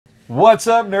What's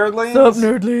up, nerdlings? What's up,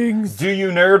 nerdlings? Do you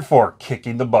nerd for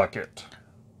kicking the bucket?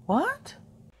 What?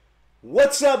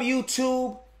 What's up,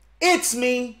 YouTube? It's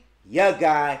me, your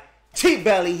guy,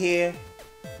 TBelly here,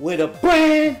 with a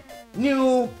brand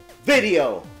new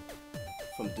video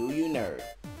from Do You Nerd?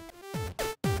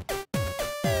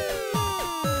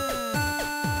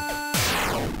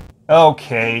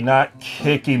 Okay, not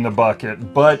kicking the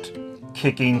bucket, but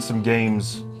kicking some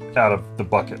games out of the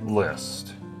bucket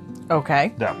list.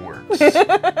 Okay. That works.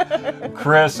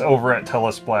 Chris over at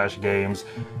Telesplash Games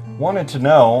wanted to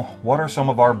know what are some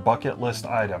of our bucket list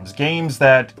items. Games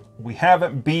that we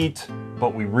haven't beat,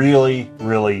 but we really,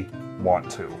 really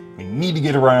want to. We need to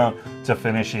get around to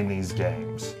finishing these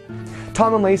games.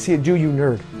 Tom and Lacey at Do You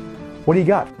Nerd. What do you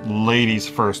got? Ladies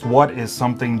first, what is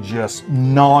something just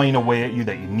gnawing away at you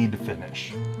that you need to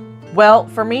finish? Well,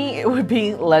 for me, it would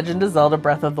be Legend of Zelda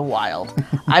Breath of the Wild.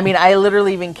 I mean, I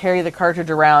literally even carry the cartridge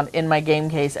around in my game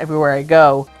case everywhere I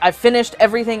go. I've finished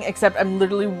everything except I'm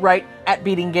literally right at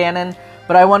beating Ganon,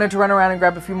 but I wanted to run around and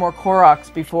grab a few more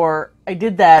Koroks before I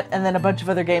did that, and then a bunch of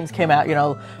other games came out. You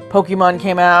know, Pokemon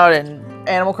came out, and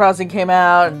Animal Crossing came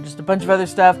out, and just a bunch of other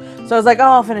stuff. So I was like, oh,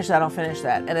 I'll finish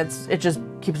that, and it just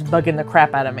keeps bugging the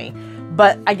crap out of me.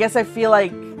 But I guess I feel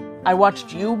like I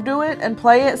watched you do it and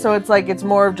play it, so it's like it's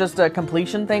more of just a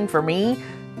completion thing for me.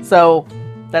 So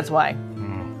that's why.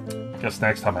 Guess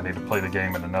next time I need to play the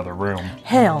game in another room.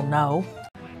 Hell no.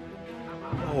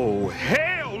 Oh,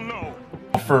 hell no!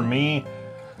 For me,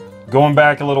 going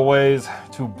back a little ways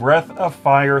to Breath of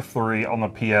Fire 3 on the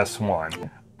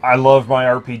PS1. I loved my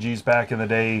RPGs back in the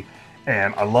day,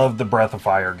 and I loved the Breath of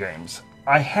Fire games.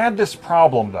 I had this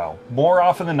problem though. More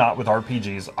often than not with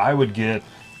RPGs, I would get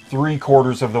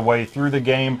 3/4 of the way through the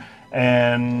game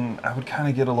and I would kind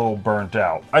of get a little burnt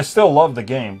out. I still love the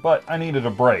game, but I needed a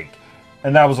break.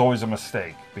 And that was always a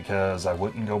mistake because I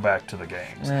wouldn't go back to the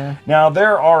games. Yeah. Now,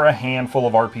 there are a handful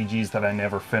of RPGs that I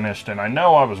never finished, and I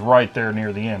know I was right there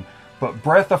near the end, but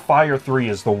Breath of Fire 3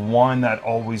 is the one that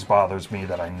always bothers me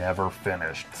that I never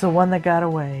finished. It's the one that got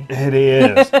away. It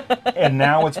is. And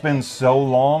now it's been so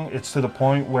long, it's to the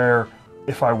point where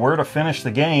if I were to finish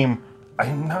the game,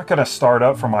 I'm not going to start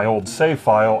up from my old save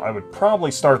file. I would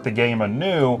probably start the game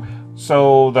anew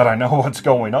so that I know what's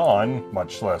going on,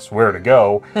 much less where to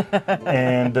go.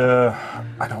 And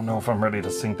I don't know if I'm ready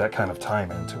to sink that kind of time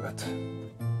into it.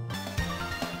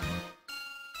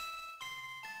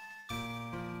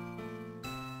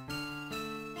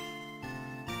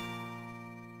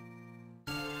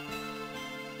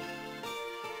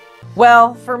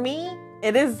 Well, for me,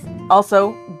 it is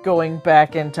also going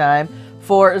back in time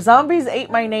for Zombies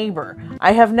Ate My Neighbor.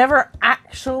 I have never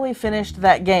actually finished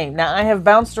that game. Now, I have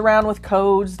bounced around with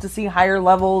codes to see higher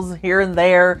levels here and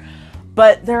there,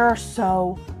 but there are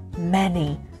so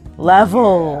many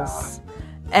levels.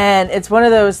 Yeah. And it's one of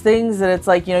those things that it's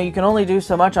like, you know, you can only do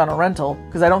so much on a rental,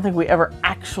 because I don't think we ever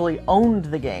actually owned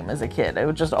the game as a kid. I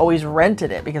would just always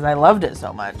rented it because I loved it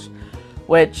so much.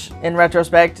 Which, in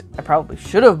retrospect, I probably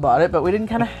should have bought it, but we didn't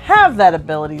kind of have that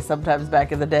ability sometimes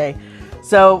back in the day.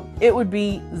 So, it would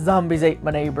be Zombies Ate My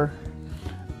Neighbor.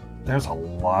 There's a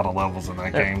lot of levels in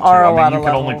that game, too. I mean, you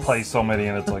can only play so many,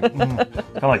 and it's like, kind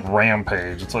of like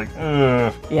Rampage. It's like,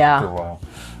 ugh, yeah. After a while.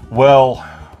 Well,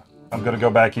 I'm going to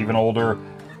go back even older.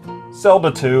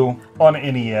 Zelda 2 on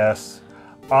NES.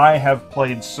 I have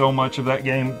played so much of that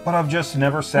game, but I've just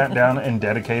never sat down and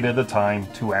dedicated the time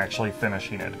to actually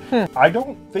finishing it. I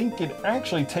don't think it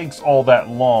actually takes all that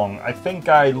long. I think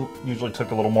I usually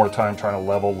took a little more time trying to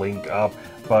level Link up,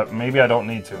 but maybe I don't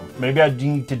need to. Maybe I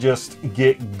need to just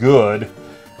get good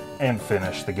and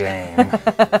finish the game.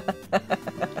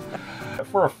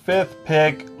 For a fifth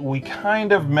pick, we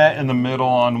kind of met in the middle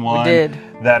on one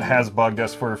that has bugged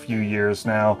us for a few years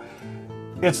now.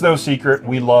 It's no secret,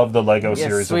 we love the LEGO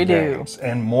series of games.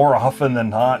 And more often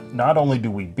than not only do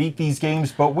we beat these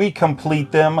games, but we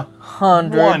complete them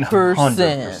 100%.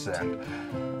 100%.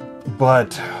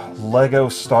 But LEGO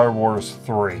Star Wars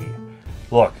 3.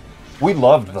 Look, we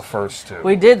loved the first two.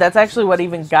 We did. That's actually what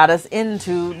even got us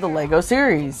into the LEGO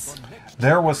series.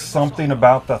 There was something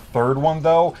about the third one,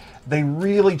 though. They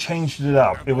really changed it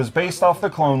up. It was based off the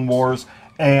Clone Wars,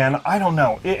 and I don't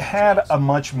know, it had a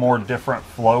much more different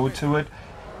flow to it.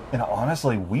 And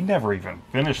honestly, we never even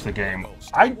finished the game.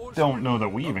 I don't know that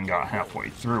we even got halfway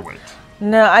through it.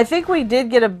 No, I think we did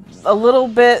get a little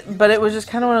bit, but it was just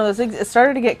kind of one of those things. It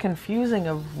started to get confusing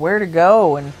of where to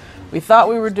go, and we thought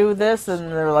we would do this,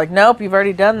 and they were like, nope, you've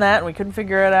already done that, and we couldn't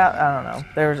figure it out. I don't know.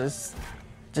 There was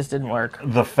just didn't work.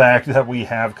 The fact that we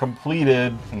have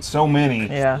completed in so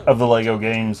many of the LEGO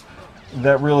games,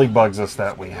 that really bugs us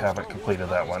that we haven't completed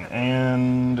that one.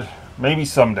 And maybe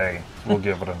someday we'll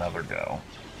give it another go.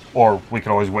 Or we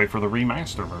could always wait for the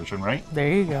remaster version, right?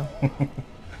 There you go.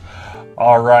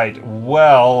 All right,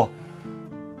 well,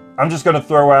 I'm just going to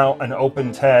throw out an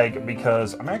open tag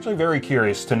because I'm actually very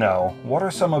curious to know what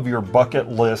are some of your bucket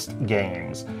list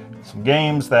games? Some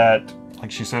games that,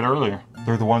 like she said earlier,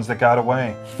 they're the ones that got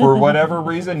away. For whatever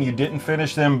reason, you didn't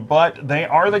finish them, but they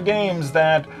are the games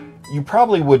that you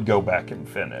probably would go back and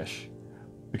finish.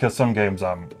 Because some games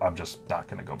I'm just not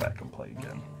going to go back and play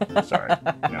again. Sorry.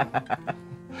 Yeah.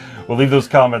 Well, leave those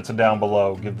comments down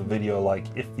below. Give the video a like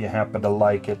if you happen to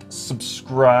like it.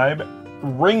 Subscribe.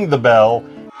 Ring the bell.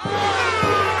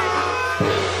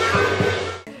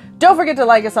 Don't forget to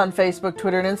like us on Facebook,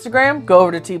 Twitter, and Instagram. Go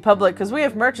over to TeePublic because we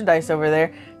have merchandise over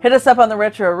there. Hit us up on the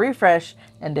Retro Refresh,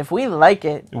 and if we like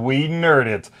it, we nerd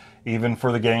it, even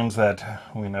for the games that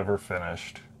we never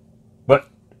finished. But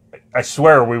I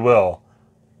swear we will.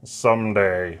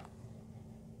 Someday.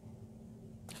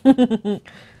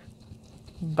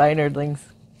 Bye, nerdlings.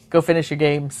 Go finish your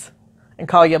games. And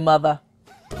call your mother.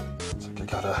 It's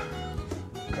like I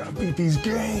gotta beat these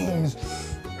games.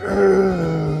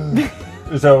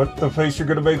 Is that what the face you're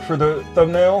gonna make for the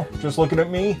thumbnail? Just looking at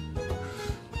me?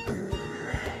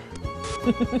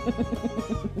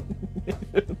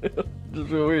 Just when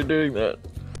we were doing that.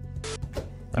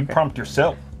 You prompt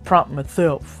yourself. Prompt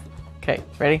myself. Okay,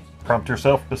 ready? Prompt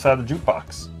yourself beside the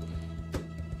jukebox.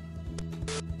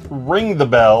 Ring the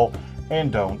bell,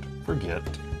 and don't forget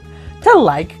to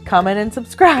like, comment, and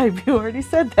subscribe. You already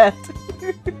said that.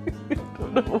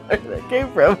 Don't know where that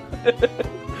came from.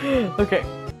 Okay.